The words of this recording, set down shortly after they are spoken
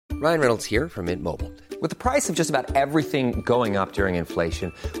Ryan Reynolds here from Mint Mobile. With the price of just about everything going up during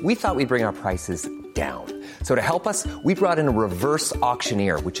inflation, we thought we'd bring our prices down. So to help us, we brought in a reverse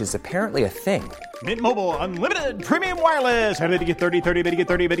auctioneer, which is apparently a thing. Mint Mobile Unlimited Premium Wireless. How to get 30, 30, bit to get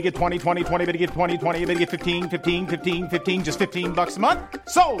 30, bit to get 20, 20, 20, bit to get 20, 20, bit to get 15, 15, 15, 15, just $15 a month?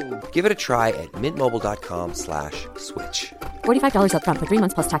 Sold! Give it a try at mintmobile.com/switch. $45 up front for 3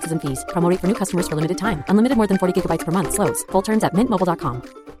 months plus taxes and fees. Promo rate for new customers for limited time. Unlimited more than 40 gigabytes per month. Slows full terms at mintmobile.com.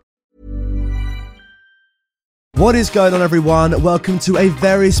 What is going on, everyone? Welcome to a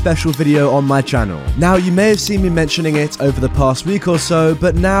very special video on my channel. Now, you may have seen me mentioning it over the past week or so,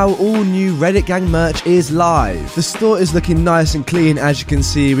 but now all new Reddit Gang merch is live. The store is looking nice and clean, as you can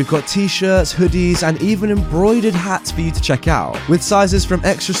see. We've got t-shirts, hoodies, and even embroidered hats for you to check out. With sizes from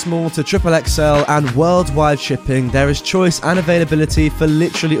extra small to XXL and worldwide shipping, there is choice and availability for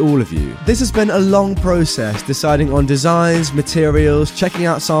literally all of you. This has been a long process, deciding on designs, materials, checking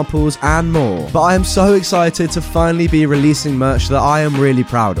out samples, and more. But I am so excited to finally be releasing merch that I am really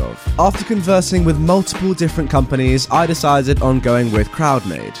proud of. After conversing with multiple different companies, I decided on going with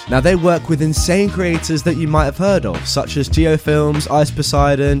Crowdmade. Now, they work with insane creators that you might have heard of, such as GeoFilms, Ice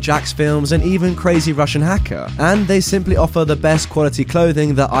Poseidon, Jax Films, and even Crazy Russian Hacker. And they simply offer the best quality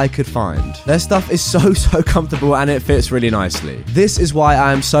clothing that I could find. Their stuff is so comfortable and it fits really nicely. This is why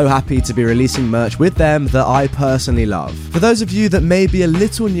I am so happy to be releasing merch with them that I personally love. For those of you that may be a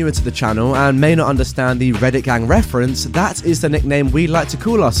little newer to the channel and may not understand the Reddit Gang reference, that is the nickname we like to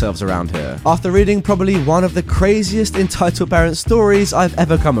call ourselves around here, after reading probably one of the craziest entitled parent stories I've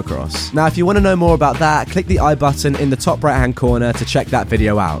ever come across. Now, if you want to know more about that, click the I button in the top right hand corner to check that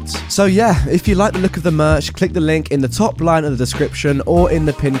video out. So yeah, if you like the look of the merch, click the link in the top line of the description or in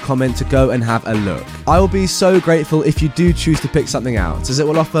the pinned comment to go and have a look. I will be so grateful if you do choose to pick something out, as it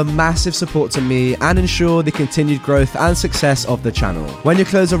will offer massive support to me and ensure the continued growth and success of the channel. When your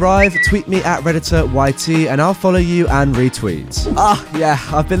clothes arrive, tweet me at RedditorYT and I'll follow you and retweet. Yeah,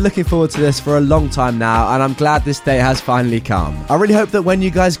 I've been looking forward to this for a long time now, and I'm glad this day has finally come. I really hope that when you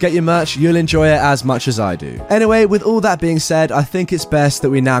guys get your merch, you'll enjoy it as much as I do. Anyway, with all that being said, I think it's best that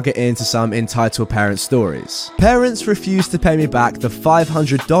we now get into some entitled parent stories. Parents refuse to pay me back the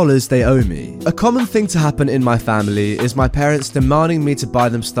 $500 they owe me. A common thing to happen in my family is my parents demanding me to buy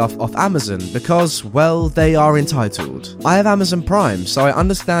them stuff off Amazon because, well, they are entitled. I have Amazon Prime, so I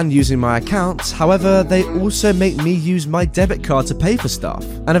understand using my account. However, they also make me use my debit card to pay for stuff,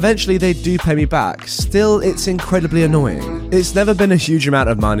 and eventually they do pay me back. Still, it's incredibly annoying. It's never been a huge amount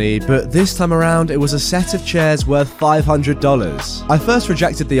of money, but this time around it was a set of chairs worth $500. I first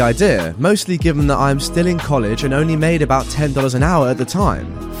rejected the idea, mostly given that I'm still in college and only made about $10 an hour at the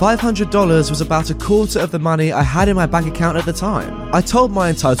time. $500 was about a quarter of the money I had in my bank account at the time. I told my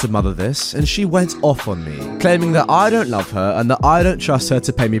entitled mother this, and she went off on me, claiming that I don't love her and that I don't trust her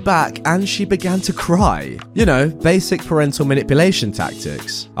to pay me back, and she began to cry. You know, basic parental manipulation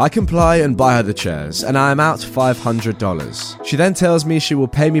tactics. I comply and buy her the chairs, and I am out $500. She then tells me she will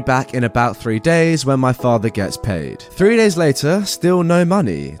pay me back in about 3 days when my father gets paid. 3 days later, still no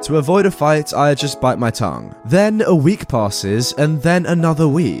money. To avoid a fight, I just bite my tongue. Then a week passes, and then another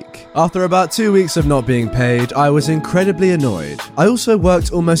week. After about 2 weeks of not being paid, I was incredibly annoyed. I also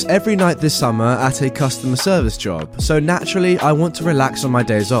worked almost every night this summer at a customer service job, so naturally I want to relax on my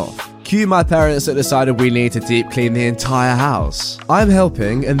days off. Cue my parents that decided we need to deep clean the entire house. I'm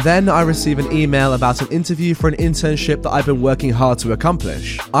helping, and then I receive an email about an interview for an internship that I've been working hard to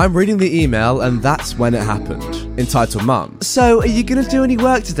accomplish. I'm reading the email, and that's when it happened. Entitled Mum. So, are you gonna do any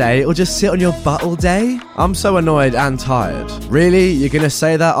work today, or just sit on your butt all day? I'm so annoyed and tired. Really? You're gonna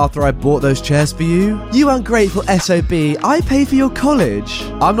say that after I bought those chairs for you? You ungrateful SOB, I pay for your college.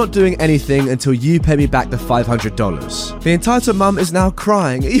 I'm not doing anything until you pay me back the $500. The entitled mum is now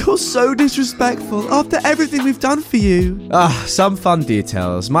crying. You're so disrespectful after everything we've done for you. Some fun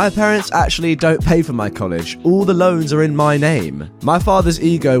details. My parents actually don't pay for my college. All the loans are in my name. My father's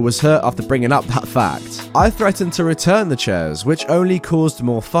ego was hurt after bringing up that fact. I threatened to return the chairs, which only caused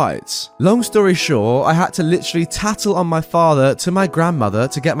more fights. Long story short, I had to literally tattle on my father to my grandmother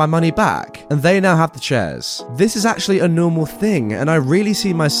to get my money back, and they now have the chairs. This is actually a normal thing, and I really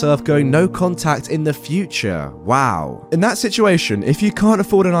see myself going no contact in the future. Wow. In that situation, if you can't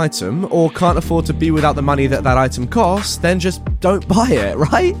afford an item, or can't afford to be without the money that item costs, then just don't buy it,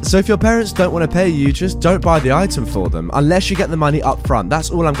 right? So if your parents don't want to pay you, just don't buy the item for them, unless you get the money up front.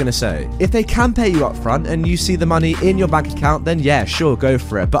 That's all I'm going to say. If they can pay you up front and you see the money in your bank account, then yeah, sure, go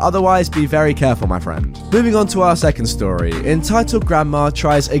for it. But otherwise, be very careful, my friend. Moving on to our second story, entitled Grandma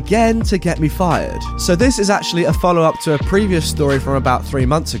Tries Again to Get Me Fired. So this is actually a follow-up to a previous story from about 3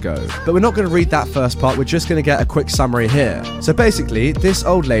 months ago, but we're not going to read that first part, we're just going to get a quick summary here. So basically, this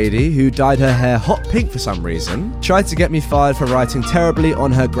old lady who dyed her hair hot pink for some reason tried to get me fired for writing terribly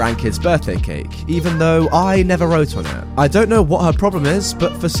on her grandkid's birthday cake, even though I never wrote on it. I don't know what her problem is,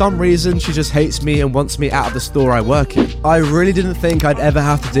 but for some reason she just hates me and wants me out of the store I work in. I really didn't think I'd ever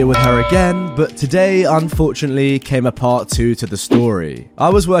have to deal with her again, but today unfortunately came a part 2 to the story. I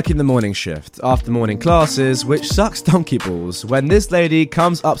was working the morning shift after morning classes, which sucks donkey balls, when this lady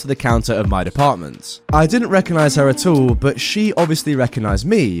comes up to the counter of my department. I didn't recognize her at all, but she obviously recognized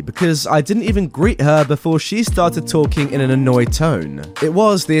me because I didn't even greet her before she started talking in an annoyed tone. It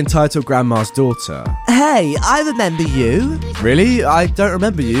was the entitled Grandma's daughter. Hey, I remember you. Really? I don't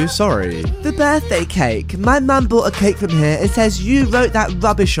remember you, sorry. The birthday cake. My mum bought a cake from here. It says you wrote that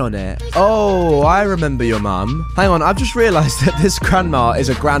rubbish on it. Oh, I remember your mum. Hang on, I've just realised that this grandma is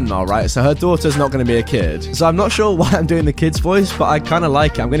a grandma, right? So her daughter's not going to be a kid. So I'm not sure why I'm doing the kid's voice, but I kind of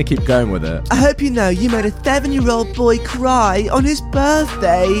like it. I'm going to keep going with it. I hope you know you made a 7-year-old boy cry on his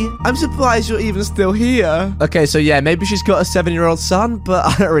birthday. I'm surprised you're even still here. Okay, so yeah, maybe she's got a 7-year-old son, but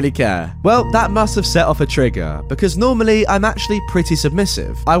I don't really care. Well, that must have set off a trigger, because normally I'm actually pretty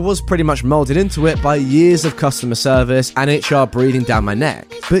submissive. I was pretty much molded into it by years of customer service and HR breathing down my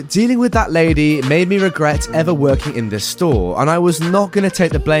neck. But dealing with that lady made me regret ever working in this store, and I was not going to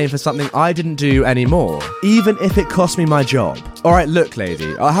take the blame for something I didn't do anymore, even if it cost me my job. Alright, look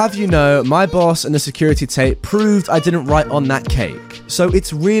lady, I'll have you know, my boss and the security tape proved I didn't write on that cake. So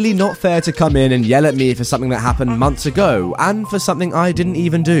it's really not fair to come in and yell at me for something that happened months ago, and for something I didn't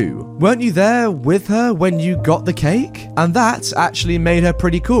even do. Weren't you there with her when you got the cake? And that actually made her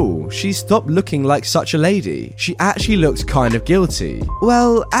pretty cool. She stopped looking like such a lady. She actually looked kind of guilty.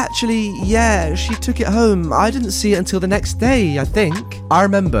 Well, actually, yeah, she took it home. I didn't see it until the next day, I think. I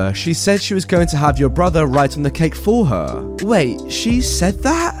remember, she said she was going to have your brother write on the cake for her. Wait, she said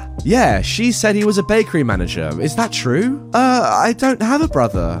that? Yeah, she said he was a bakery manager. Is that true? I don't have a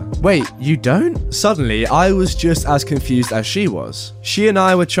brother. Wait, you don't? Suddenly, I was just as confused as she was. She and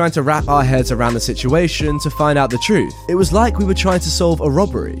I were trying to wrap our heads around the situation to find out the truth. It was like we were trying to solve a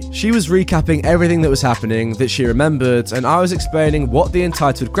robbery. She was recapping everything that was happening that she remembered, and I was explaining what the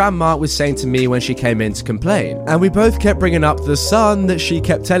entitled grandma was saying to me when she came in to complain. And we both kept bringing up the son that she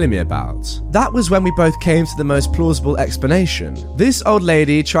kept telling me about. That was when we both came to the most plausible explanation. This old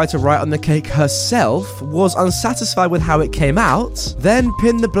lady tried to write on the cake herself, was unsatisfied with how it came out, then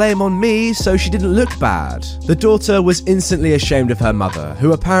pinned the blame on me so she didn't look bad. The daughter was instantly ashamed of her mother,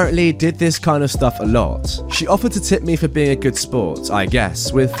 who apparently did this kind of stuff a lot. She offered to tip me for being a good sport, I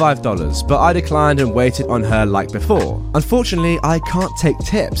guess, with $5, but I declined and waited on her like before. Unfortunately, I can't take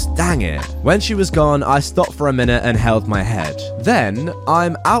tips, dang it. When she was gone, I stopped for a minute and held my head. Then,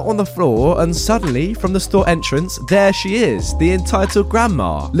 I'm out on the floor and suddenly, from the store entrance, there she is, the entitled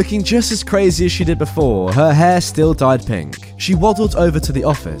grandma, looking just as crazy as she did before, her hair still dyed pink. She waddled over to the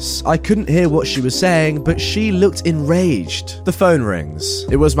office. I couldn't hear what she was saying, but she looked enraged. The phone rings.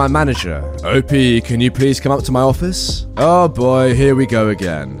 It was my manager. OP, can you please come up to my office? Oh boy, here we go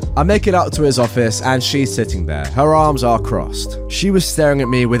again. I make it up to his office and she's sitting there. Her arms are crossed. She was staring at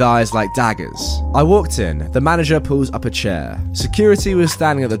me with eyes like daggers. I walked in. The manager pulls up a chair. Security was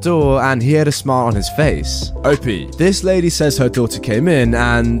standing at the door and he had a smile on his face. OP, this lady says her daughter came in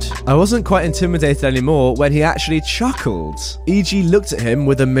and I wasn't quite intimidated anymore when he actually chuckled. EG looked at him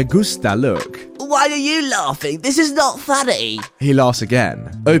with a me gusta look. Why are you laughing? This is not funny. He laughs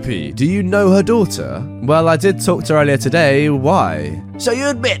again. OP, do you know her daughter? Well, I did talk to her earlier today. Why? So you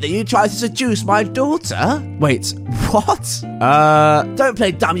admit that you tried to seduce my daughter? Wait, what? Don't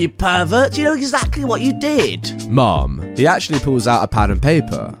play dumb, you pervert. You know exactly what you did. Mom, he actually pulls out a pad and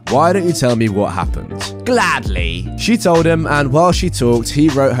paper. Why don't you tell me what happened? Gladly. She told him, and while she talked, he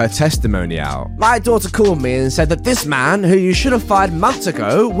wrote her testimony out. My daughter called me and said that this man, who you should have fired months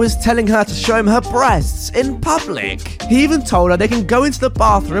ago, was telling her to show him her breasts in public. He even told her they can go into the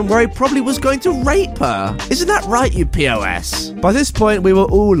bathroom where he probably was going to rape her. Isn't that right, you POS? By this point, we were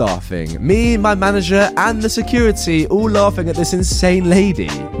all laughing. Me, my manager, and the security all laughing at this insane lady.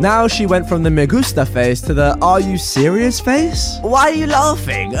 Now she went from the me gusta face to the are you serious face? Why are you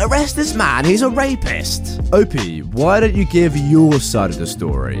laughing? Arrest this man, he's a rapist. OP, why don't you give your side of the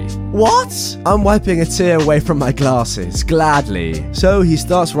story? What? I'm wiping a tear away from my glasses, gladly. So he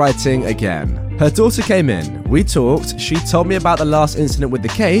starts writing again. Her daughter came in, we talked, she told me about the last incident with the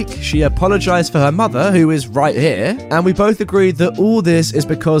cake, she apologized for her mother, who is right here, and we both agreed that all this is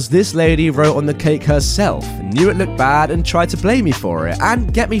because this lady wrote on the cake herself, knew it looked bad and tried to blame me for it,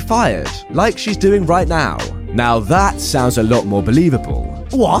 and get me fired, like she's doing right now. Now that sounds a lot more believable.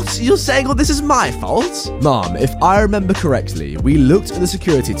 What? You're saying all this is my fault? Mom, if I remember correctly, we looked at the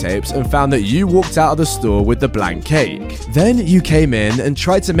security tapes and found that you walked out of the store with the blank cake. Then you came in and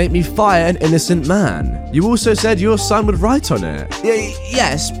tried to make me fire an innocent man. You also said your son would write on it.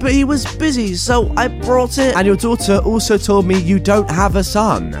 Yes, but he was busy, so I brought it. And your daughter also told me you don't have a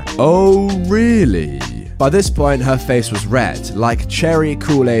son. Oh, really? By this point, her face was red, like cherry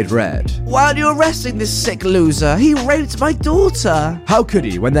Kool-Aid red. Why are you arresting this sick loser? He raped my daughter. How could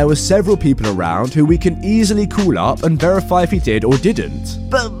he when there were several people around who we can easily call up and verify if he did or didn't?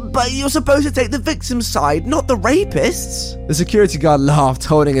 But you're supposed to take the victim's side, not the rapist's. The security guard laughed,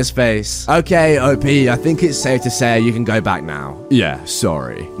 holding his face. Okay, OP, I think it's safe to say you can go back now. Yeah,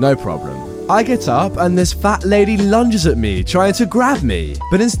 sorry. No problem. I get up and this fat lady lunges at me, trying to grab me.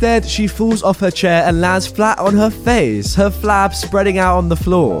 But instead, she falls off her chair and lands flat on her face, her flab spreading out on the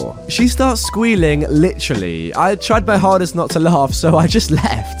floor. She starts squealing, literally. I tried my hardest not to laugh, so I just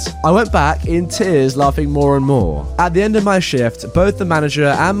left. I went back in tears, laughing more and more. At the end of my shift, both the manager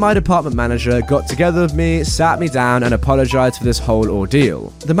and my department manager got together with me, sat me down and apologized for this whole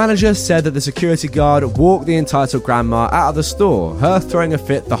ordeal. The manager said that the security guard walked the entitled grandma out of the store, her throwing a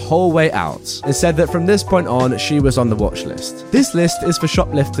fit the whole way out, and said that from this point on, she was on the watch list. This list is for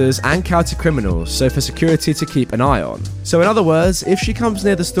shoplifters and county criminals, so for security to keep an eye on. So in other words, if she comes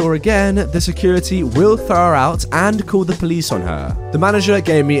near the store again, the security will throw her out and call the police on her. The manager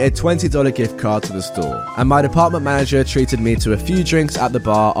gave me a $20 gift card to the store, and my department manager treated me to a few drinks at the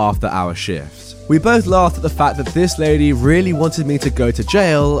bar after our shift. We both laughed at the fact that this lady really wanted me to go to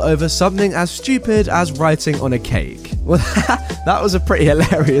jail over something as stupid as writing on a cake. Well, that was a pretty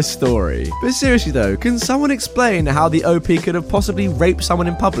hilarious story. But seriously though, can someone explain how the OP could have possibly raped someone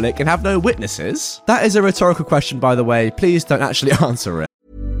in public and have no witnesses? That is a rhetorical question, by the way. Please don't actually answer it.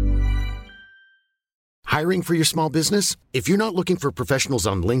 Hiring for your small business? If you're not looking for professionals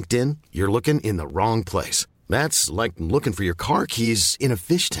on LinkedIn, you're looking in the wrong place. That's like looking for your car keys in a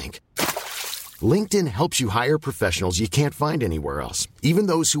fish tank. LinkedIn helps you hire professionals you can't find anywhere else, even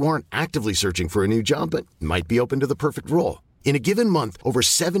those who aren't actively searching for a new job but might be open to the perfect role. In a given month, over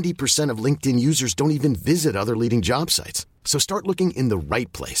 70% of LinkedIn users don't even visit other leading job sites. So start looking in the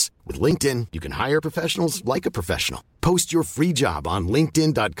right place. With LinkedIn, you can hire professionals like a professional. Post your free job on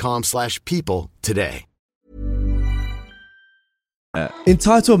linkedin.com/people today.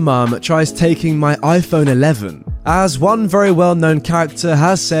 Entitled Mum tries taking my iPhone 11. As one very well-known character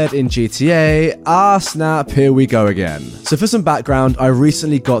has said in GTA, ah snap, here we go again. So for some background, I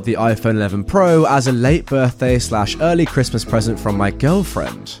recently got the iPhone 11 Pro as a late birthday / early Christmas present from my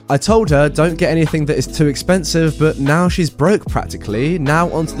girlfriend. I told her don't get anything that is too expensive, but now she's broke practically. Now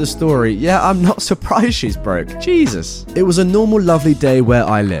onto the story. Yeah, I'm not surprised she's broke. Jesus. It was a normal lovely day where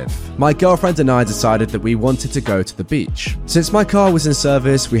I live. My girlfriend and I decided that we wanted to go to the beach. Since my car was in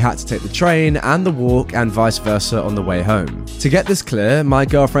service, we had to take the train and the walk and vice versa on the way home. To get this clear, my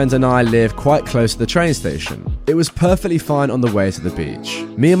girlfriend and I live quite close to the train station. It was perfectly fine on the way to the beach.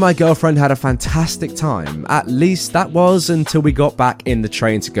 Me and my girlfriend had a fantastic time, at least that was until we got back in the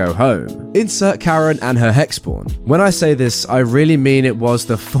train to go home. Insert Karen and her hex spawn. When I say this, I really mean it was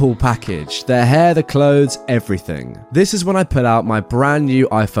the full package. The hair, the clothes, everything. This is when I pull out my brand new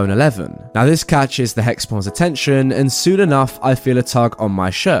iPhone 11. Now this catches the hex spawn's attention, and soon enough I feel a tug on my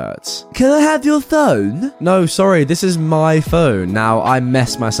shirt. Can I have your phone? No, sorry, this is my phone. Now I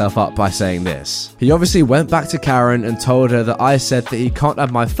messed myself up by saying this. He obviously went back to Karen and told her that I said that he can't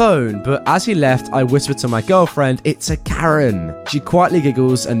have my phone, but as he left I whispered to my girlfriend, it's a Karen. She quietly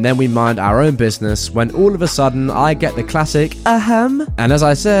giggles and then we mind our own business when all of a sudden I get the classic and as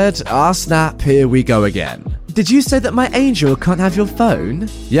I said, ah snap, here we go again. Did you say that my angel can't have your phone?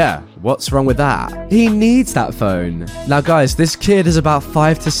 Yeah, what's wrong with that? He needs that phone. Now guys, this kid is about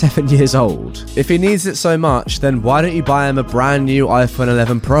 5 to 7 years old. If he needs it so much, then why don't you buy him a brand new iPhone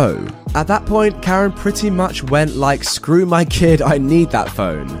 11 Pro? At that point, Karen pretty much went like, screw my kid, I need that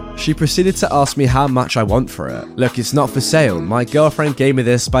phone. She proceeded to ask me how much I want for it. Look, it's not for sale. My girlfriend gave me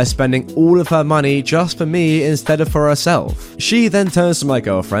this by spending all of her money just for me instead of for herself. She then turns to my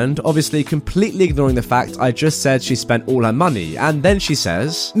girlfriend, obviously completely ignoring the fact I just said she spent all her money, and then she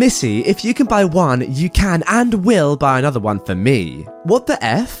says, Missy, if you can buy one, you can and will buy another one for me. What the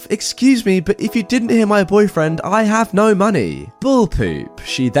F? Excuse me, but if you didn't hear my boyfriend, I have no money. Bull poop.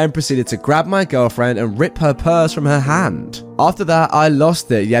 She then proceeded to grab my girlfriend and rip her purse from her hand. After that, I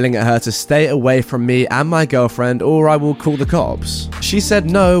lost it, yelling at her to stay away from me and my girlfriend or I will call the cops. She said,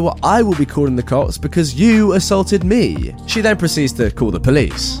 no, I will be calling the cops because you assaulted me. She then proceeds to call the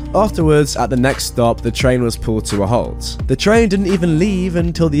police. Afterwards, at the next stop, the train was pulled to a halt. The train didn't even leave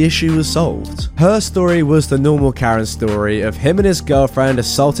until the issue was solved. Her story was the normal Karen story of him and his girlfriend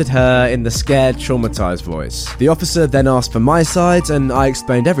assaulted her in the scared, traumatized voice. The officer then asked for my side and I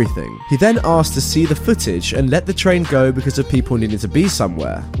explained everything. He then asked to see the footage and let the train go because of people needing to be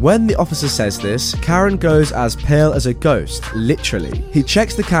somewhere. When the officer says this, Karen goes as pale as a ghost, literally. He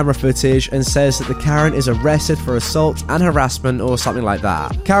checks the camera footage and says that the Karen is arrested for assault and harassment or something like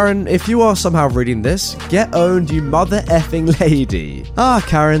that. Karen, if you are somehow reading this, get owned, you mother effing lady.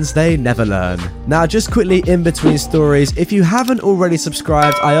 Karens, they never learn. Now, just quickly in between stories, if you haven't already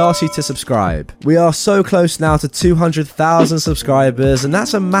subscribed, I ask you to subscribe. We are so close now to 200,000 subscribers, and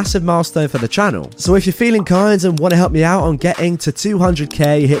that's a massive milestone for the channel. So if you're feeling kind and want to help me out on getting to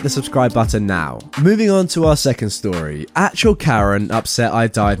 200k, hit the subscribe button now. Moving on to our second story. Actual Karen upset I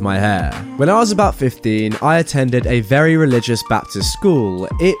dyed my hair. When I was about 15, I attended a very religious Baptist school.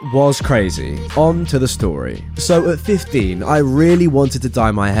 It was crazy. On to the story. So at 15, I really wanted to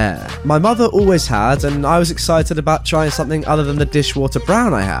dye my hair. My mother always had, and I was excited about trying something other than the dishwater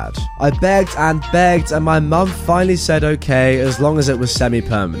brown I had. I begged and my mum finally said okay as long as it was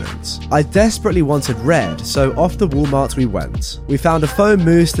semi-permanent. I desperately wanted red, so off to Walmart we went. We found a foam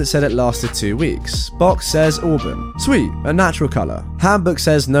mousse that said it lasted 2 weeks. Box says auburn. Sweet, a natural colour. Handbook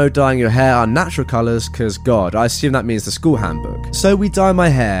says no dyeing your hair are natural colours, cause God, I assume that means the school handbook. So we dye my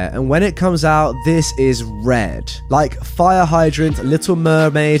hair, and when it comes out, this is red. Like fire hydrant, Little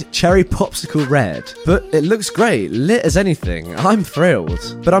Mermaid, cherry popsicle red. But it looks great, lit as anything. I'm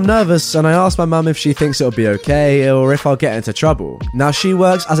thrilled. But I'm nervous, and I asked my mum if she thinks it'll be okay, or if I'll get into trouble. Now she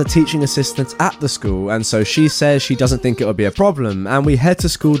works as a teaching assistant at the school, and so she says she doesn't think it'll be a problem, and we head to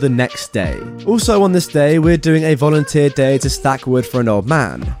school the next day. Also on this day, we're doing a volunteer day to stack wood for an old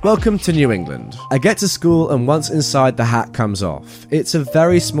man. Welcome to New England. I get to school, and once inside, the hat comes off. It's a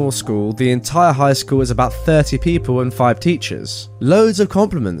very small school. The entire high school is about 30 people and 5 teachers. Loads of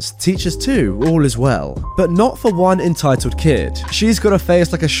compliments, teachers too, all is well. But not for one entitled kid. She's got a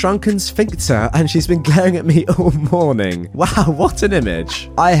face like a shrunken sphincter, and she's been glaring at me all morning. Wow, what an image.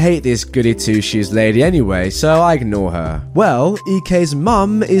 I hate this goody two-shoes lady anyway, so I ignore her. Well, EK's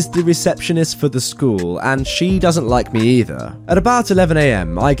mum is the receptionist for the school, and she doesn't like me either. At about 11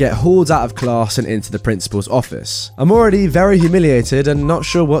 AM, I get hauled out of class and into the principal's office. I'm already very humiliated and not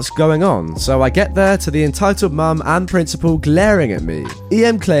sure what's going on, so I get there to the entitled mum and principal glaring at me.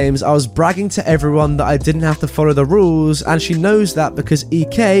 EM claims I was bragging to everyone that I didn't have to follow the rules, and she knows that because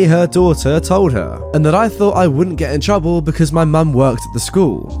EK, her daughter, told her, and that I thought I wouldn't get in trouble because my mum worked at the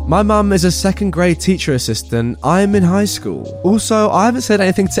school. My mum is a second grade teacher assistant. I'm in high school. Also, I haven't said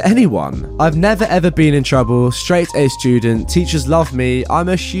anything to anyone. I've never ever been in trouble, straight A student, teachers love me, I'm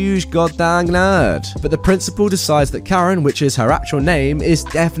a huge goddamn nerd. But the principal decides that Karen, which is her actual name, is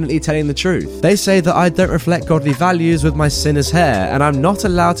definitely telling the truth. They say that I don't reflect godly values with my sinner's hair, and I'm not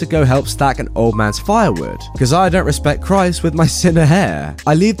allowed to go help stack an old man's firewood, because I don't respect Christ with my sinner hair.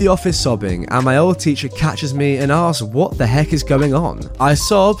 I leave the office sobbing, and my old teacher catches me and asks what the heck is going on. I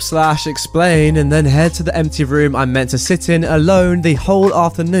sob/explain and then head to the empty room I'm meant to sit in alone the whole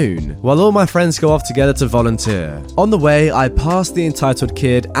afternoon, while all my friends go off together to volunteer. On the way, I pass the entitled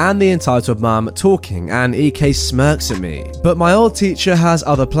kid and the entitled mum talking, and EK smirks at me. But my old teacher has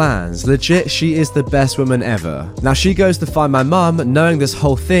other plans. Legit, she is the best woman ever. Now she goes to find my mum, knowing this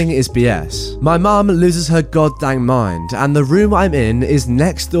whole thing is BS. My mum loses her goddamn mind, and the room I'm in is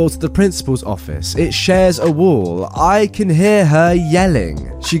next door to the principal's office. It shares a wall. I can hear her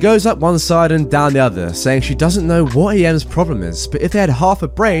yelling. She goes up one side and down the other, saying she doesn't know what EM's problem is, but if they had half a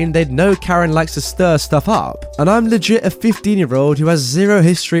brain, they'd know Karen likes to stir stuff up. And I'm legit a 15-year-old who has zero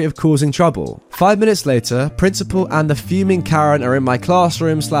history of causing trouble. 5 minutes later, principal and the fuming Karen are in my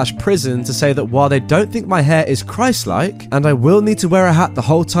classroom/prison to say that while they don't think my hair is Christ-like, and I will need to wear a hat the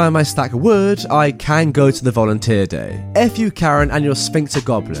whole time I stack wood, I can go to the volunteer day. F you Karen and your sphincter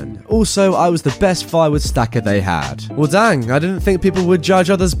goblin. Also, I was the best firewood stacker they had. Well dang, I didn't think people would judge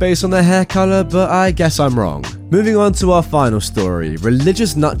others based on their hair colour, but I guess I'm wrong. Moving on to our final story.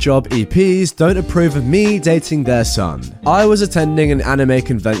 Religious nutjob EPs don't approve of me dating their son. I was attending an anime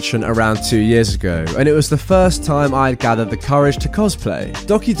convention around 2 years ago, and it was the first time I had gathered the courage to cosplay.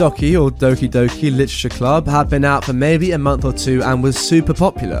 Doki Doki, or Doki Doki Literature Club, had been out for maybe a month or two and was super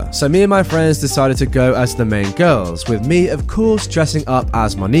popular, so me and my friends decided to go as the main girls, with me of course dressing up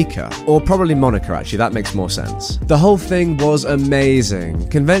as Monica. Or probably Monica actually, that makes more sense. The whole thing was amazing.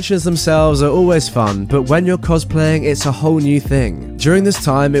 Conventions themselves are always fun, but when you're cosplaying, it's a whole new thing. During this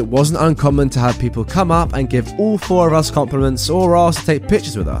time, it wasn't uncommon to have people come up and give all 4 of us compliments or ask to take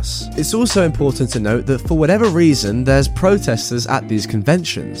pictures with us. It's also important to note that for whatever reason, there's protesters at these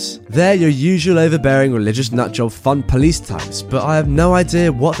conventions. They're your usual overbearing religious nutjob fun police types, but I have no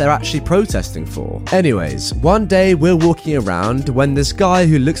idea what they're actually protesting for. Anyways, one day we're walking around when this guy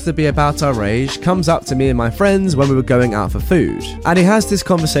who looks to be about our age comes up to me and my friends when we were going out for food. And he has this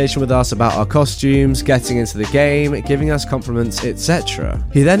conversation with us about our costumes, getting into the game, giving us compliments, etc.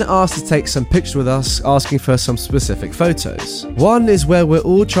 He then asks to take some pictures with us, asking for some specific photos. One is where we're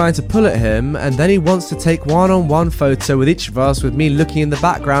all trying to pull at him, and then he wants to take one-on-one photo with each of us with me looking in the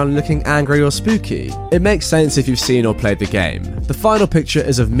background looking angry or spooky. It makes sense if you've seen or played the game. The final picture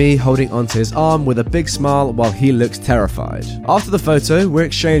is of me holding onto his arm with a big smile while he looks terrified. After the photo, we're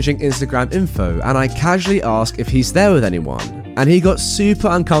exchanging Instagram info, and I casually ask if he's there with anyone. And he got super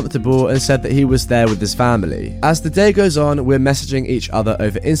uncomfortable and said that he was there with his family. As the day goes on, we're messaging each other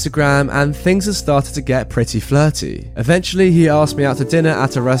over Instagram, and things have started to get pretty flirty. Eventually, he asked me out to dinner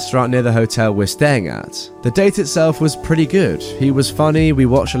at a restaurant near the hotel we're staying at. The date itself was pretty good. He was funny, we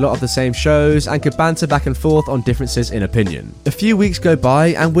watched a lot of the same shows, and could banter back and forth on differences in opinion. A few weeks go by,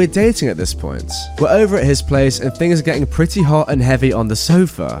 and we're dating at this point. We're over at his place, and things are getting pretty hot and heavy on the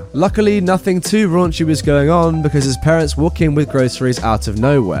sofa. Luckily, nothing too raunchy was going on because his parents walk in with groceries out of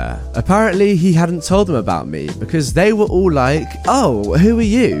nowhere. Apparently, he hadn't told them about me because they were all like, "Oh, who are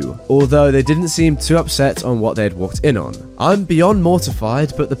you?" Although they didn't seem too upset on what they'd walked in on. I'm beyond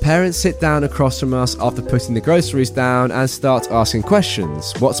mortified, but the parents sit down across from us after putting the groceries down and start asking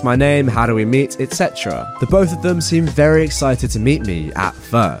questions. What's my name? How do we meet? Etc. The both of them seem very excited to meet me at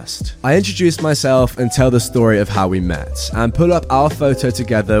first. I introduce myself and tell the story of how we met, and pull up our photo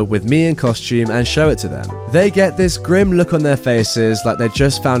together with me in costume and show it to them. They get this grim look on their faces like they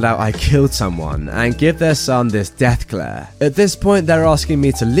just found out I killed someone, and give their son this death glare. At this point, they're asking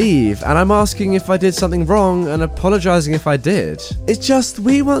me to leave, and I'm asking if I did something wrong and apologizing if I did. It's just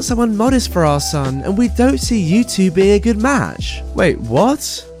we want someone modest for our son, and we don't see you two being a good match. Wait,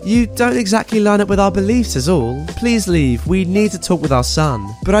 what? You don't exactly line up with our beliefs is all. Please leave, we need to talk with our son.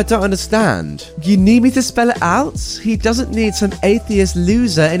 But I don't understand. You need me to spell it out? He doesn't need some atheist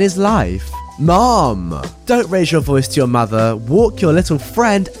loser in his life. Mom! Don't raise your voice to your mother, walk your little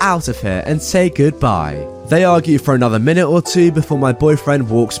friend out of here and say goodbye. They argue for another minute or two before my boyfriend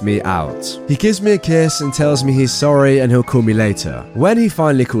walks me out. He gives me a kiss and tells me he's sorry and he'll call me later. When he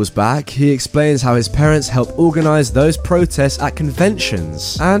finally calls back, he explains how his parents helped organize those protests at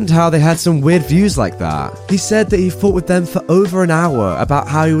conventions and how they had some weird views like that. He said that he fought with them for over an hour about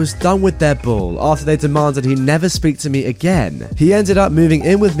how he was done with their bull after they demanded he never speak to me again. He ended up moving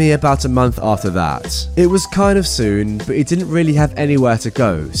in with me about a month after that. It was kind of soon, but he didn't really have anywhere to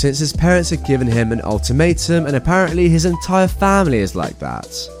go since his parents had given him an ultimatum, and apparently his entire family is like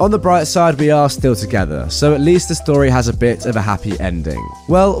that. On the bright side, we are still together, so at least the story has a bit of a happy ending.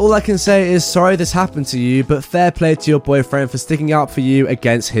 Well, all I can say is sorry this happened to you, but fair play to your boyfriend for sticking up for you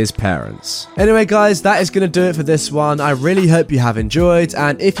against his parents. Anyway guys, that is going to do it for this one. I really hope you have enjoyed,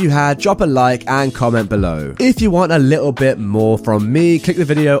 and if you had, drop a like and comment below. If you want a little bit more from me, click the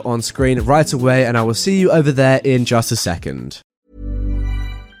video on screen right away, and I will see you over there in just a second.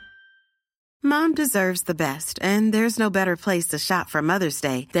 Mom deserves the best, and there's no better place to shop for Mother's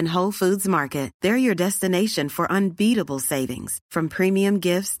Day than Whole Foods Market. They're your destination for unbeatable savings, from premium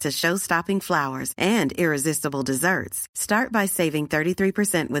gifts to show-stopping flowers and irresistible desserts. Start by saving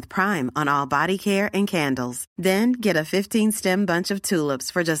 33% with Prime on all body care and candles. Then get a 15-stem bunch of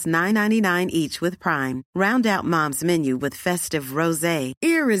tulips for just $9.99 each with Prime. Round out Mom's menu with festive rosé,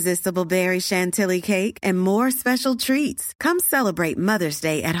 irresistible berry chantilly cake, and more special treats. Come celebrate Mother's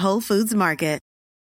Day at Whole Foods Market.